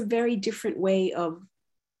 it was a very different way of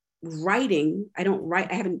writing. I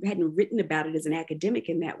hadn't written about it as an academic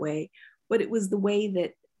in that way, but it was the way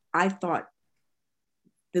that I thought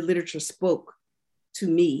the literature spoke to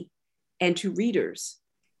me and to readers,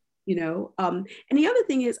 and the other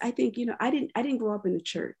thing is, I think, I didn't grow up in the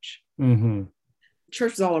church. Mm-hmm.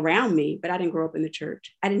 Church was all around me, but I didn't grow up in the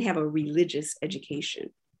church. I didn't have a religious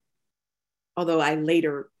education, although I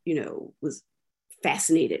later, was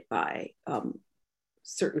fascinated by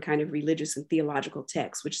certain kind of religious and theological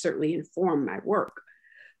texts, which certainly informed my work.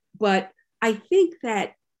 But I think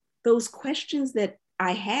that those questions that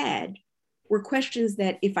I had were questions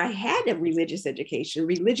that, if I had a religious education,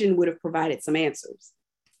 religion would have provided some answers.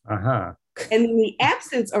 Uh-huh. And in the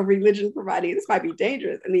absence of religion providing, this might be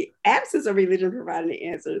dangerous, in the absence of religion providing the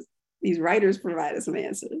answers, these writers provided some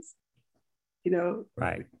answers.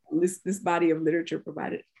 Right. This body of literature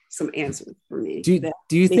provided some answers for me.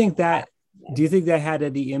 Do you think that had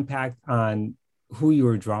any impact on who you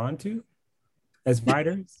were drawn to as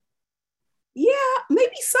writers? Yeah,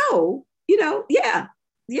 maybe so. Yeah.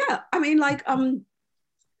 I mean, like,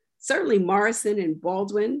 certainly Morrison and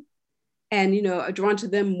Baldwin, and drawn to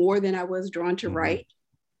them more than I was drawn to Wright.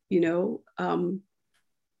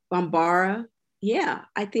 Bambara. Yeah,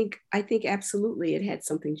 I think absolutely it had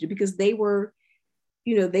something to do, because they were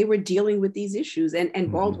dealing with these issues,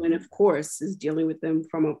 and Baldwin, of course, is dealing with them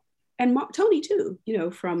and Tony too,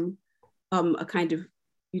 from a kind of,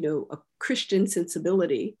 a Christian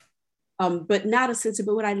sensibility, but not a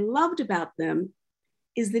sensibility. What I loved about them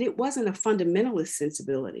is that it wasn't a fundamentalist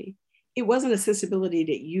sensibility. It wasn't a sensibility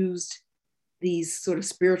that used these sort of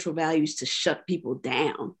spiritual values to shut people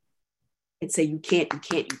down. and say, you can't, you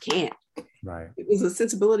can't, you can't. Right. It was a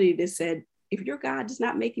sensibility that said, if your God is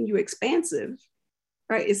not making you expansive,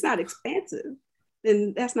 right? It's not expansive,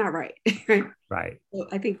 then that's not right. Right. So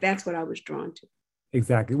I think that's what I was drawn to.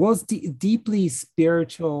 Exactly. Well, it's deeply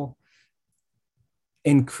spiritual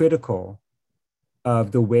and critical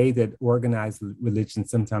of the way that organized religion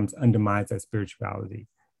sometimes undermines that spirituality,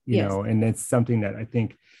 you Yes. know, and it's something that I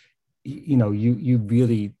think, you know, you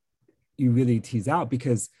really tease out,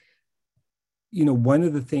 because, you know, one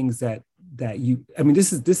of the things that you, I mean,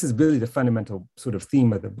 this is really the fundamental sort of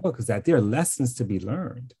theme of the book, is that there are lessons to be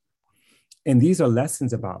learned. And these are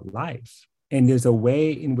lessons about life. And there's a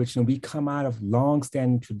way in which, you know, we come out of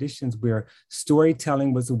long-standing traditions where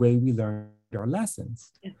storytelling was the way we learned our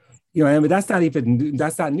lessons. Yeah. You know, I mean, that's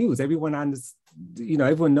not news. Everyone on this, you know,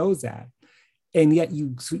 everyone knows that. And yet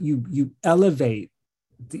you elevate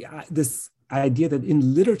this idea that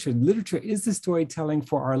in literature is the storytelling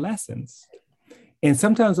for our lessons. And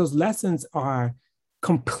sometimes those lessons are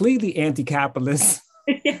completely anti-capitalist,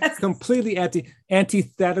 yes. Completely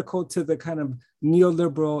antithetical to the kind of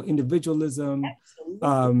neoliberal individualism.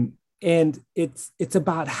 And it's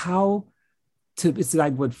about how to, it's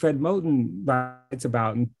like what Fred Moten writes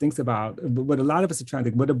about and thinks about, what a lot of us are trying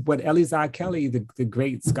to, what Eliezer Kelly, the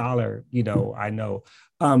great scholar, you know, I know,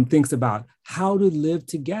 thinks about how to live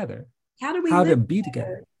together. How to be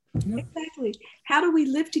together. Yeah. Exactly. How do we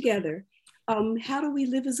live together? How do we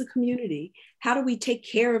live as a community? How do we take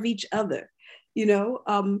care of each other? You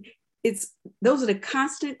know, those are the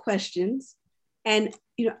constant questions. And,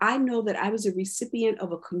 you know, I know that I was a recipient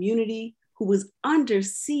of a community who was under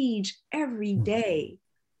siege every day,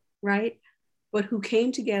 right? But who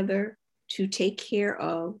came together to take care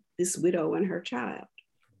of this widow and her child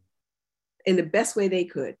in the best way they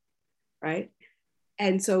could, right?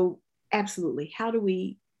 And so, absolutely, how do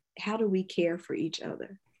we care for each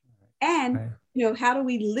other? And, you know, how do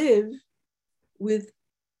we live with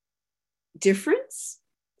difference?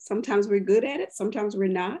 Sometimes we're good at it, sometimes we're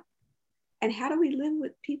not. And how do we live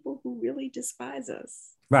with people who really despise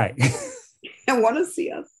us? Right. And want to see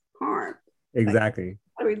us harm? Exactly.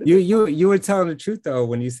 Like, you were telling the truth though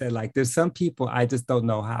when you said, like, there's some people I just don't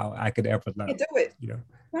know how I could ever love. Do it. You know.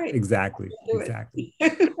 Right. Exactly.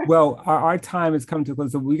 Well, our time has come to a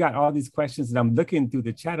close. So we got all these questions, and I'm looking through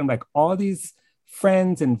the chat. I'm like, all these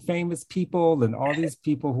friends and famous people and all these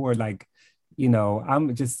people who are like, you know,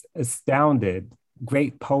 I'm just astounded.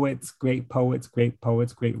 Great poets, great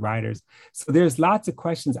writers. So there's lots of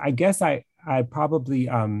questions. I guess I probably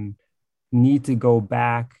need to go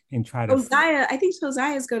back and try to. Josiah, I think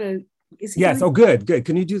Josiah's gonna. Yes. Oh, good.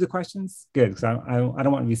 Can you do the questions? Good, because I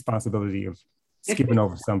don't want the responsibility of skipping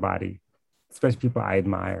over somebody, especially people I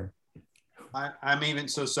admire. I'm even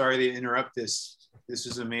so sorry to interrupt this. This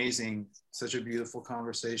is amazing. Such a beautiful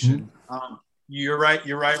conversation. Mm-hmm. You're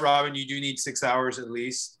right, Robin. You do need 6 hours at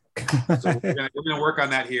least. So we're gonna work on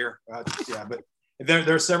that here. Yeah, but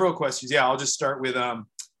there are several questions. Yeah, I'll just start with the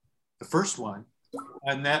first one.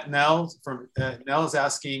 And Nell is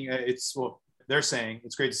asking. They're saying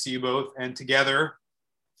it's great to see you both and together.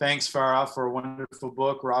 Thanks, Farah, for a wonderful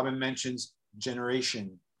book. Robin mentions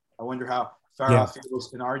generation. I wonder how Farah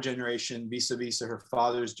feels in our generation vis-a-vis her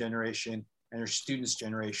father's generation and her students'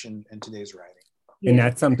 generation and today's writing. And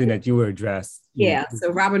that's something that you were addressed. Yeah.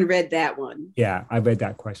 So Robin read that one. Yeah, I read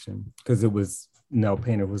that question because it was Nell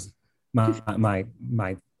Painter was my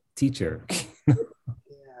teacher.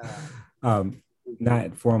 Yeah.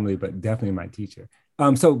 Not formally, but definitely my teacher.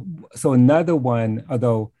 So another one,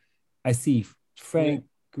 although I see Frank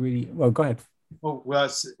Gritty. Well, go ahead. Oh,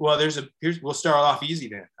 we'll start off easy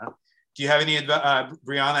then. Huh? Do you have any advice?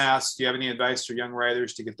 Brianna asks, do you have any advice for young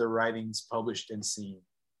writers to get their writings published and seen?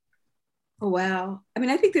 Oh, wow. I mean,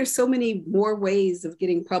 I think there's so many more ways of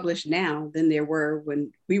getting published now than there were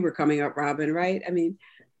when we were coming up, Robin, right? I mean,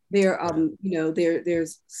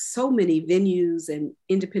 there's so many venues and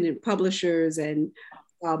independent publishers, and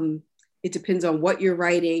it depends on what you're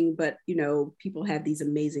writing, but, you know, people have these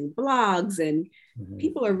amazing blogs, and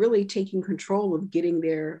people are really taking control of getting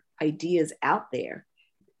their ideas out there.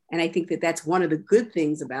 And I think that that's one of the good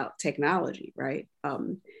things about technology, right?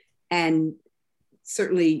 And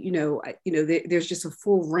certainly, there's just a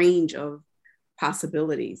full range of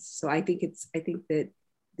possibilities. So I think that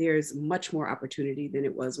there's much more opportunity than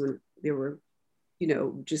it was when there were,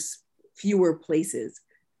 just fewer places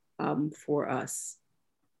for us.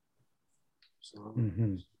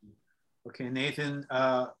 Mm-hmm. Okay, Nathan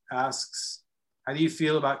asks, how do you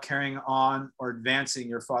feel about carrying on or advancing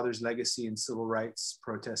your father's legacy in civil rights,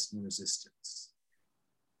 protest, and resistance?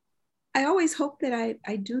 I always hope that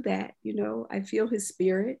I do that. I feel his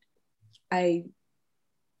spirit. I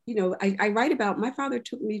I write about, my father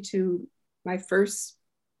took me to my first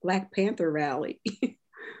Black Panther rally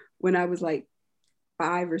when I was like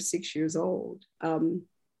 5 or 6 years old.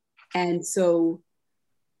 And so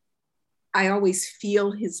I always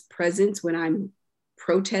feel his presence when I'm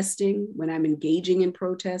protesting, when I'm engaging in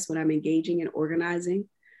protest, when I'm engaging in organizing.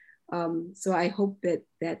 So I hope that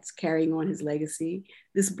that's carrying on his legacy.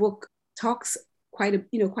 This book talks quite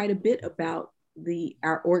a bit about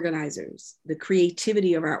our organizers, the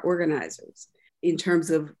creativity of our organizers in terms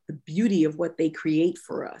of the beauty of what they create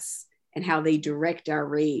for us and how they direct our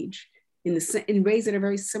rage in ways that are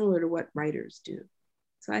very similar to what writers do.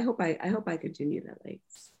 So I hope I continue that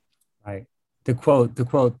legacy. Right. To quote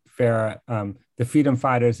Farah, the freedom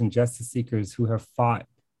fighters and justice seekers who have fought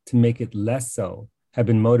to make it less so have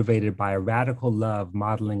been motivated by a radical love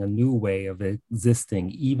modeling a new way of existing,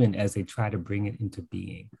 even as they try to bring it into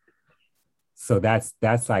being. So that's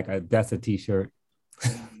a t-shirt.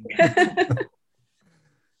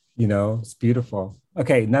 It's beautiful.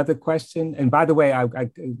 Okay, another question. And by the way, I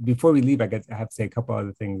before we leave, I have to say a couple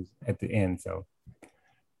other things at the end. So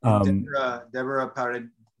Deborah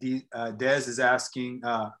Paredes is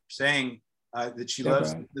saying that she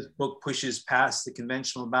loves that this book pushes past the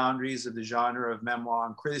conventional boundaries of the genre of memoir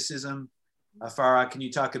and criticism. Farah, can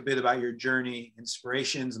you talk a bit about your journey,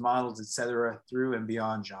 inspirations, models, etc., through and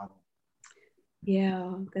beyond genre?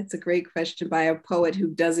 Yeah, that's a great question by a poet who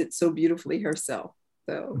does it so beautifully herself.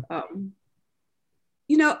 So,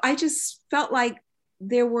 I just felt like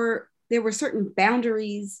there were certain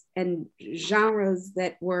boundaries and genres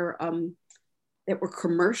that were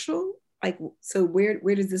commercial. Like, so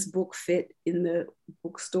where does this book fit in the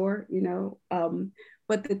bookstore?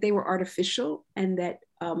 But that they were artificial, and that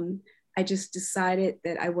I just decided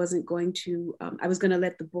that I wasn't going to. I was going to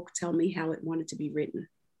let the book tell me how it wanted to be written.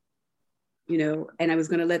 And I was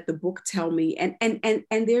going to let the book tell me. And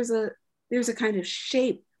there's a kind of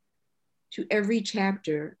shape to every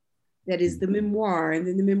chapter that is the memoir, and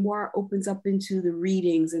then the memoir opens up into the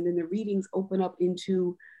readings, and then the readings open up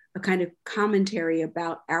into a kind of commentary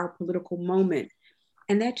about our political moment.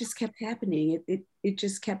 And that just kept happening. It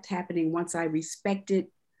just kept happening once I respected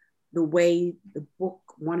the way the book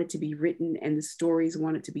wanted to be written and the stories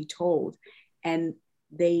wanted to be told. And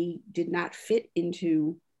they did not fit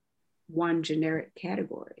into one generic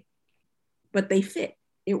category, but they fit.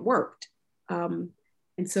 It worked.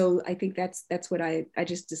 And so I think that's what I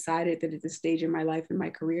just decided that at this stage in my life and my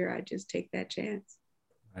career, I'd just take that chance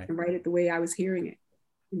and write it the way I was hearing it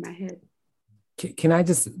in my head. Can I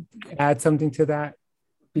just add something to that?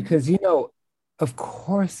 Because, of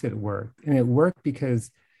course it worked. And it worked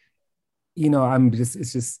because,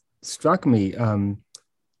 it's just struck me.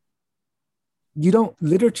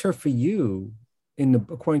 Literature for you,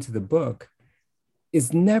 according to the book,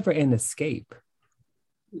 is never an escape.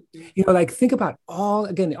 Think about all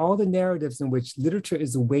the narratives in which literature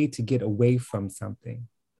is a way to get away from something.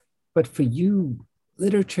 But for you,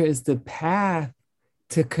 literature is the path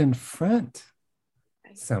to confront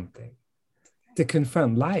something, to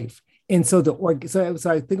confront life. And so so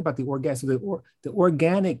I think about the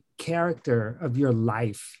organic character of your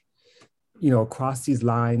life, across these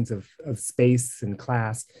lines of space and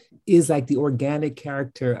class, is like the organic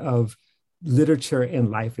character of literature and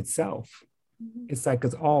life itself. It's like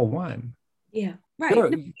it's all one. Yeah, right.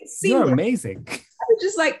 You're amazing. I was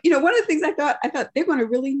just like, one of the things I thought they're going to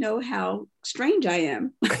really know how strange I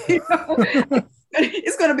am.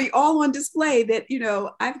 It's going to be all on display that,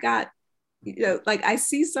 I've got, like I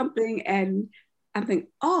see something and I'm thinking,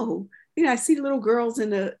 oh, I see little girls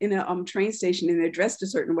in a train station and they're dressed a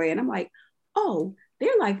certain way. And I'm like, oh,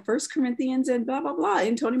 they're like First Corinthians and blah, blah, blah.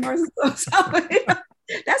 And Toni Morrison.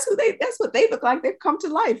 That's what they look like. They've come to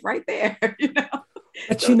life right there,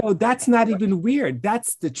 But that's not even weird.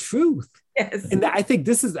 That's the truth. Yes. And I think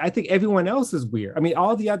everyone else is weird. I mean,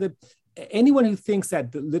 anyone who thinks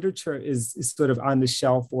that the literature is sort of on the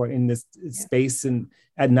shelf or in this space and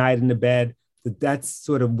at night in the bed, that's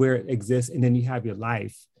sort of where it exists. And then you have your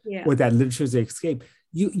life, or that literature is an escape.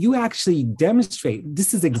 You actually demonstrate,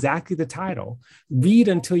 this is exactly the title, read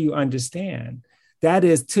until you understand. That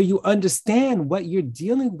is, till you understand what you're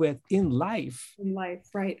dealing with in life. In life,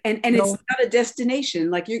 right. And it's not a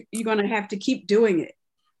destination. Like you're going to have to keep doing it.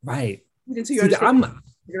 Right. Until you understand.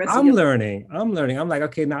 I'm learning. I'm like,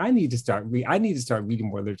 okay, now I need to start reading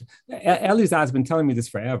more literature. Ellie's has been telling me this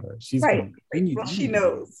forever. She's right. She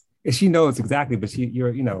knows. She knows exactly, but she's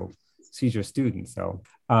your student. So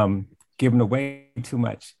giving away too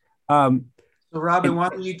much. So Robin, why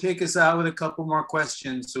don't you take us out with a couple more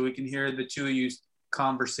questions so we can hear the two of you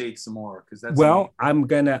conversate some more? Because that's I'm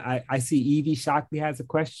gonna. I see Evie Shockley has a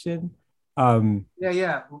question.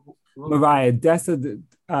 Yeah. Mariah Dessa,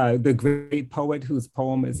 the great poet whose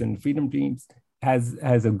poem is in Freedom Dreams,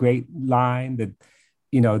 has a great line that,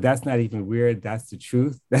 that's not even weird. That's the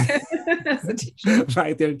truth. That's a t-shirt.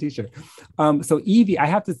 Right there, t-shirt. So Evie, I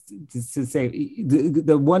have to say,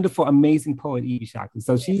 the wonderful, amazing poet Evie Shockley.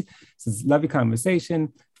 So she says, lovely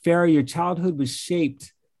conversation. Farah, your childhood was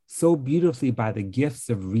shaped so beautifully by the gifts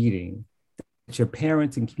of reading that your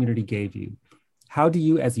parents and community gave you. How do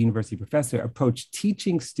you, as a university professor, approach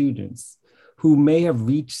teaching students who may have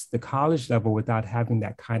reached the college level without having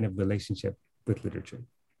that kind of relationship with literature?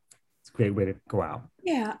 It's a great way to go out.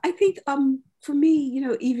 Yeah, I think for me,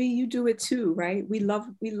 Evie, you do it too, right? We love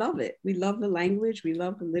it. We love the language. We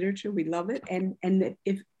love the literature. We love it. And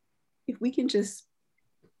if we can just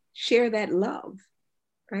share that love,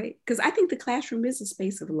 right? Because I think the classroom is a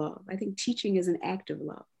space of love. I think teaching is an act of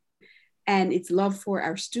love. And it's love for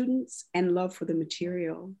our students and love for the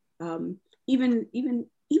material, even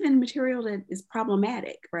material that is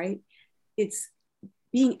problematic, right? It's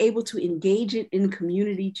being able to engage it in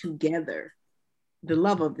community together, the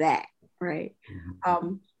love of that, right?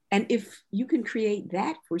 Mm-hmm. And if you can create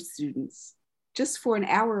that for students just for an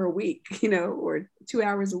hour a week, or 2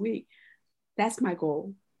 hours a week, that's my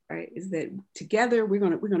goal, right? Is that together we're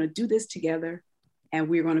gonna do this together, and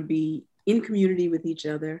we're gonna be in community with each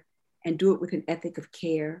other and do it with an ethic of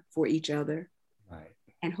care for each other. Right.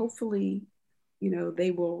 And hopefully, they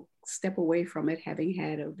will step away from it having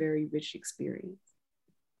had a very rich experience.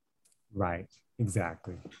 Right,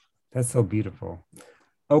 exactly. That's so beautiful.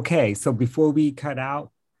 Okay, so before we cut out,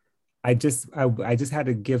 I just had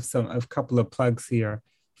to give a couple of plugs here.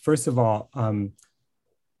 First of all,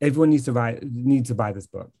 everyone needs to buy this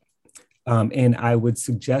book. And I would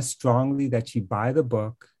suggest strongly that you buy the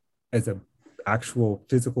book as an actual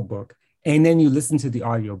physical book, and then you listen to the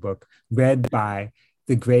audiobook read by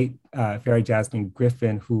the great Farah Jasmine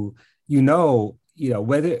Griffin, who,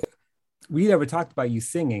 whether we never talked about you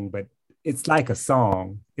singing, but it's like a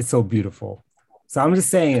song. It's so beautiful. So I'm just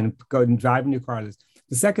saying, go and drive in your car.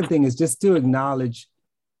 The second thing is just to acknowledge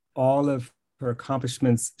all of her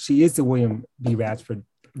accomplishments. She is the William B. Ransford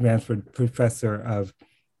Professor of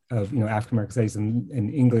African American Studies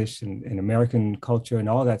and English and American culture and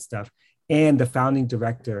all that stuff, and the founding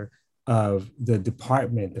director of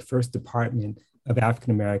the first department of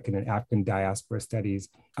African American and African Diaspora Studies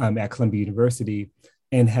at Columbia University,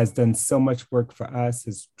 and has done so much work for us,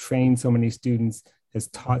 has trained so many students, has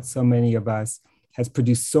taught so many of us, has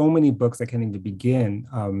produced so many books I can't even begin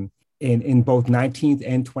in both 19th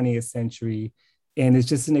and 20th century. And is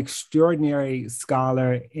just an extraordinary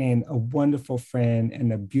scholar and a wonderful friend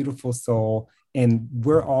and a beautiful soul. And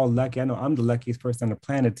we're all lucky. I know I'm the luckiest person on the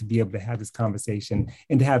planet to be able to have this conversation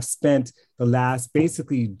and to have spent the last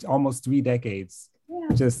basically almost 3 decades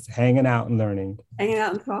just hanging out and learning. Hanging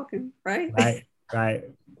out and talking, right? Right.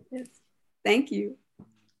 Yes. Thank you.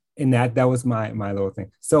 And that was my little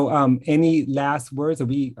thing. So any last words? Are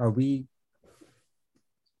we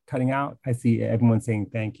cutting out? I see everyone saying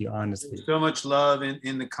thank you, honestly. There's so much love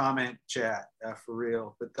in the comment chat, for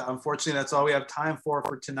real. But unfortunately, that's all we have time for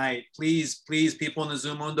tonight. Please, people in the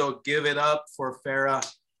Zoom Mundo, give it up for Farah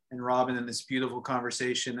and Robin in this beautiful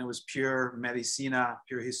conversation. It was pure medicina,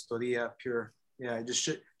 pure historia, pure, just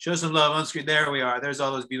show some love on screen. There we are. There's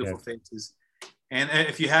all those beautiful faces. And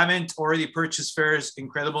if you haven't already purchased Farah's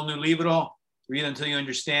incredible new libro, Read Until You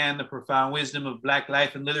Understand the Profound Wisdom of Black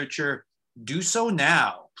Life and Literature, do so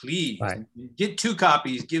now, please. Right. Get 2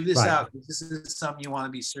 copies. Give this out. This is something you want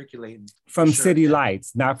to be circulating. From City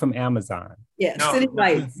Lights, not from Amazon. Yeah, no, City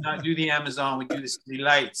Lights. Not do the Amazon. We do the City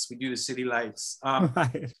Lights.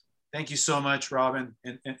 Right. Thank you so much, Robin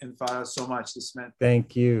and Farah, so much. This meant.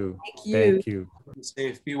 Thank you. Thank you. Be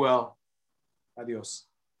safe. Be well. Adios.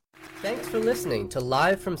 Thanks for listening to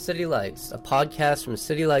Live from City Lights, a podcast from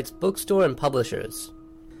City Lights Bookstore and Publishers.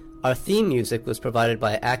 Our theme music was provided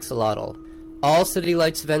by Axolotl. All City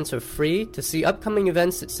Lights events are free. To see upcoming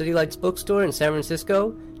events at City Lights Bookstore in San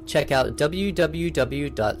Francisco, check out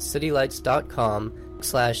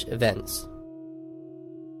www.citylights.com/events.